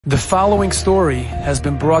The following story has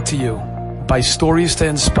been brought to you by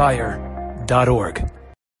StoriesToInspire.org.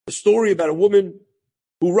 A story about a woman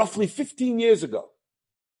who roughly 15 years ago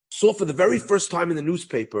saw for the very first time in the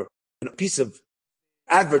newspaper a piece of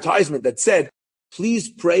advertisement that said, "Please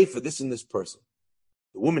pray for this and this person."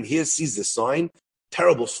 The woman here sees the sign,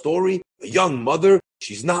 terrible story, a young mother,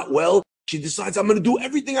 she's not well. She decides, I'm going to do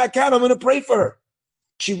everything I can. I'm going to pray for her.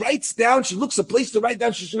 She writes down, she looks a place to write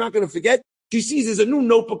down she's not going to forget. She sees there's a new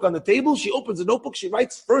notebook on the table. She opens the notebook. She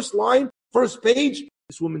writes first line, first page,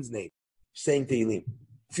 this woman's name, saying Tehillim.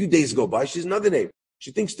 A few days go by. She has another name.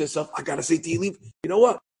 She thinks to herself, I got to say Tehillim. You know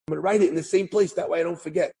what? I'm going to write it in the same place. That way I don't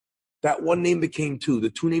forget. That one name became two. The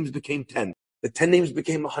two names became 10. The 10 names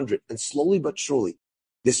became 100. And slowly but surely,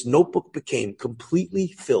 this notebook became completely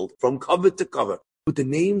filled from cover to cover with the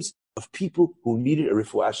names of people who needed a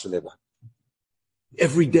refuah shlema.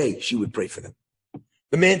 Every day she would pray for them.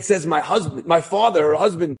 The man says, her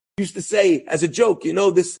husband used to say as a joke, you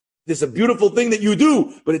know, this is a beautiful thing that you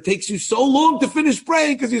do, but it takes you so long to finish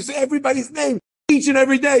praying because you say everybody's name each and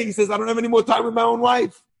every day. He says, I don't have any more time with my own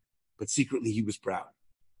wife. But secretly he was proud.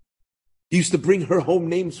 He used to bring her home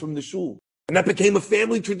names from the shul. And that became a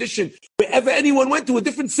family tradition. Wherever anyone went to a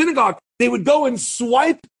different synagogue, they would go and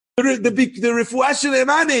swipe the refuah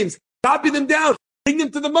shlema names, copy them down, bring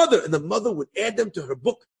them to the mother. And the mother would add them to her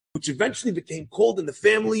book, which eventually became called in the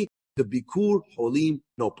family the Bikur Holim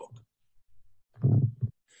notebook.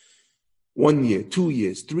 1 year, 2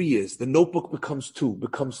 years, 3 years, the notebook becomes 2,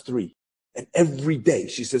 becomes 3. And every day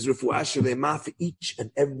she says refuah shlema for each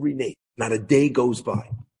and every name. Not a day goes by.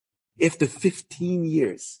 After 15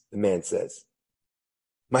 years, the man says,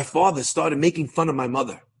 my father started making fun of my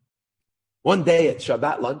mother. One day at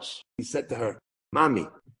Shabbat lunch, he said to her, Mommy,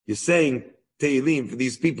 you're saying Tehillim for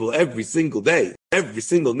these people every single day, every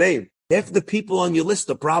single name. Half the people on your list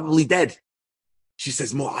are probably dead. She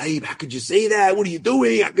says, Mo'aib, how could you say that? What are you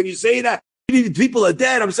doing? How could you say that? People are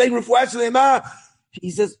dead. I'm saying refuah shlema.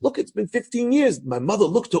 He says, look, it's been 15 years. My mother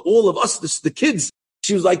looked to all of us, the kids.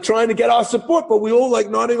 She was like trying to get our support, but we all like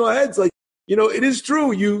nodding our heads. Like, you know, it is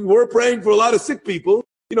true. You were praying for a lot of sick people.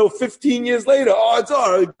 15 years later, odds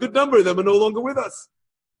are a good number of them are no longer with us.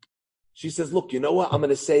 She says, look, you know what? I'm going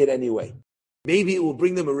to say it anyway. Maybe it will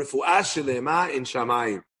bring them a refuah shlema in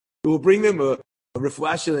Shamayim. It will bring them a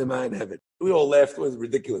refuah shlema in heaven. We all laughed. It was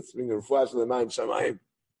ridiculous. Bring a refuah shlema in Shamayim.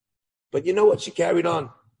 But you know what? She carried on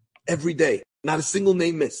every day. Not a single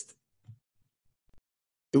name missed.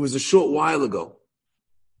 It was a short while ago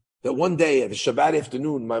that one day at a Shabbat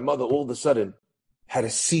afternoon, my mother all of a sudden had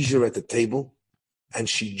a seizure at the table and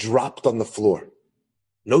she dropped on the floor.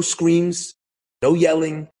 No screams, no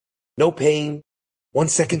yelling, no pain. 1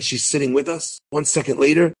 second she's sitting with us. 1 second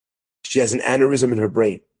later, she has an aneurysm in her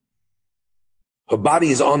brain. Her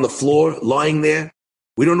body is on the floor, lying there.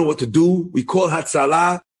 We don't know what to do. We call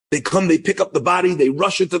Hatzalah. They come, they pick up the body, they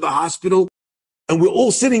rush her to the hospital. And we're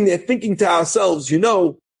all sitting there thinking to ourselves,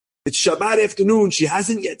 it's Shabbat afternoon. She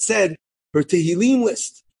hasn't yet said her Tehillim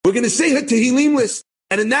list. We're going to say her Tehillim list.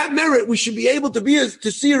 And in that merit, we should be able to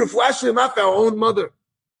see her refuah shlema for our own mother.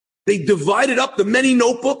 They divided up the many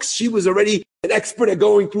notebooks. She was already an expert at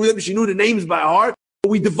going through them. She knew the names by heart. But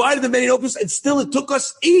we divided the many notebooks, and still it took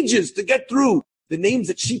us ages to get through the names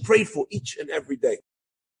that she prayed for each and every day.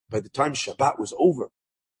 By the time Shabbat was over,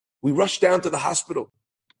 we rushed down to the hospital,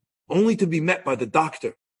 only to be met by the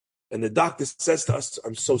doctor. And the doctor says to us,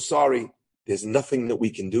 I'm so sorry. There's nothing that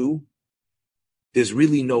we can do. There's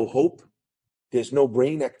really no hope. There's no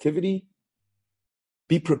brain activity.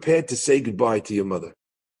 Be prepared to say goodbye to your mother.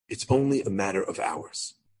 It's only a matter of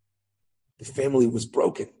hours. The family was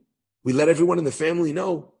broken. We let everyone in the family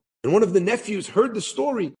know. And one of the nephews heard the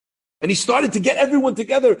story. And he started to get everyone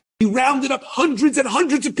together. He rounded up hundreds and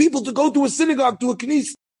hundreds of people to go to a synagogue, to a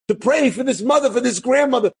knis, to pray for this mother, for this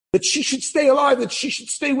grandmother, that she should stay alive, that she should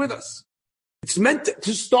stay with us. It's meant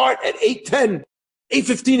to start at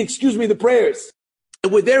 8:15, the prayers.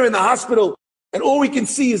 And we're there in the hospital, and all we can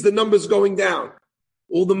see is the numbers going down.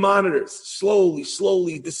 All the monitors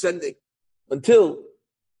slowly descending until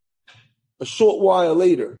a short while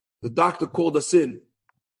later, the doctor called us in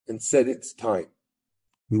and said, it's time.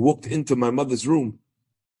 We walked into my mother's room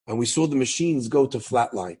and we saw the machines go to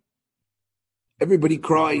flatline. Everybody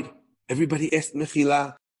cried. Everybody asked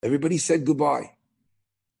mechila. Everybody said goodbye.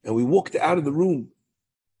 And we walked out of the room,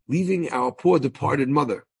 leaving our poor departed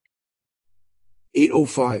mother.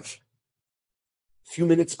 8:05. A few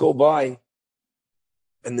minutes go by,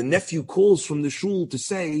 and the nephew calls from the shul to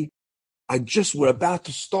say, we're about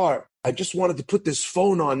to start. I just wanted to put this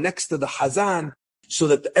phone on next to the Hazan so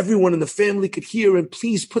that everyone in the family could hear, and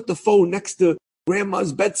please put the phone next to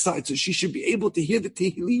grandma's bedside, so she should be able to hear the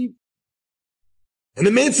Tehillim. And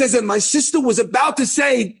the man says that my sister was about to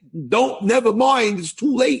say, never mind, it's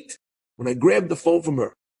too late. When I grabbed the phone from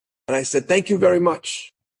her and I said, thank you very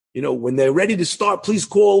much. When they're ready to start, please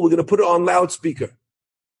call. We're going to put it on loudspeaker.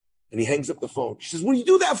 And he hangs up the phone. She says, what do you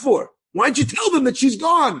do that for? Why'd you tell them that she's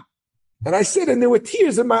gone? And I said, and there were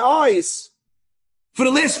tears in my eyes. For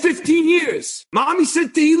the last 15 years, Mommy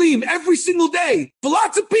said Tehillim every single day for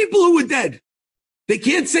lots of people who were dead. They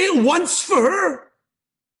can't say it once for her.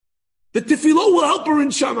 The tefillah will help her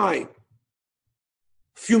in Shammai. A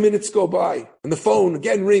few minutes go by, and the phone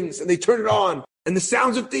again rings, and they turn it on, and the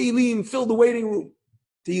sounds of Tehillim fill the waiting room.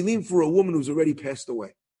 Tehillim for a woman who's already passed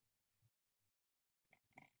away.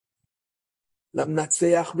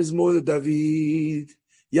 Lamnatseach mizmor David,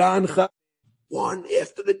 Yancha, one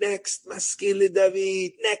after the next, Maskil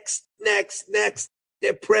David, next.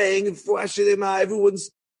 They're praying, and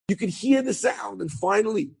everyone's, you can hear the sound, and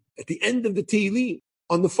finally, at the end of the Tehillim,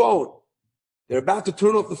 on the phone, they're about to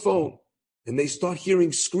turn off the phone, and they start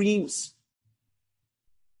hearing screams.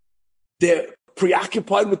 They're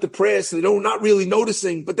preoccupied with the prayer, so they're not really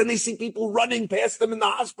noticing, but then they see people running past them in the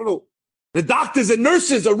hospital. The doctors and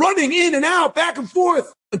nurses are running in and out, back and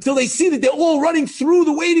forth, until they see that they're all running through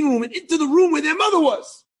the waiting room and into the room where their mother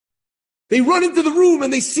was. They run into the room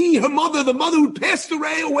and they see her mother, the mother who passed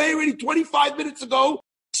away already 25 minutes ago,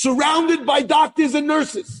 surrounded by doctors and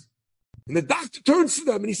nurses. And the doctor turns to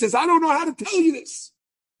them and he says, I don't know how to tell you this,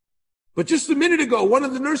 but just a minute ago, one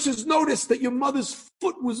of the nurses noticed that your mother's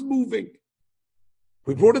foot was moving.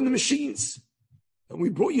 We brought in the machines and we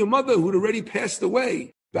brought your mother, who'd already passed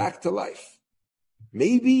away, back to life.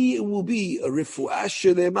 Maybe it will be a refuah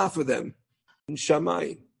shelema for them in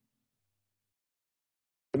Shammai.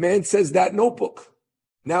 The man says that notebook.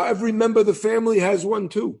 Now every member of the family has one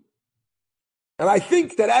too. And I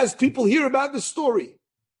think that as people hear about the story,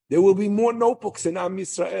 there will be more notebooks in Am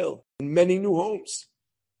Yisrael, in many new homes.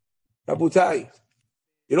 Rabotai,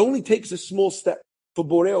 it only takes a small step for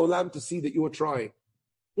Borei Olam to see that you are trying.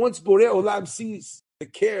 Once Borei Olam sees the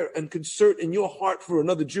care and concern in your heart for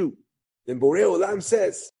another Jew, then Borei Olam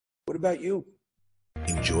says, what about you?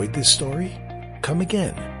 Enjoyed this story? Come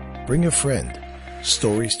again. Bring a friend.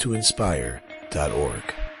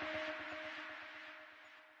 StoriesToInspire.org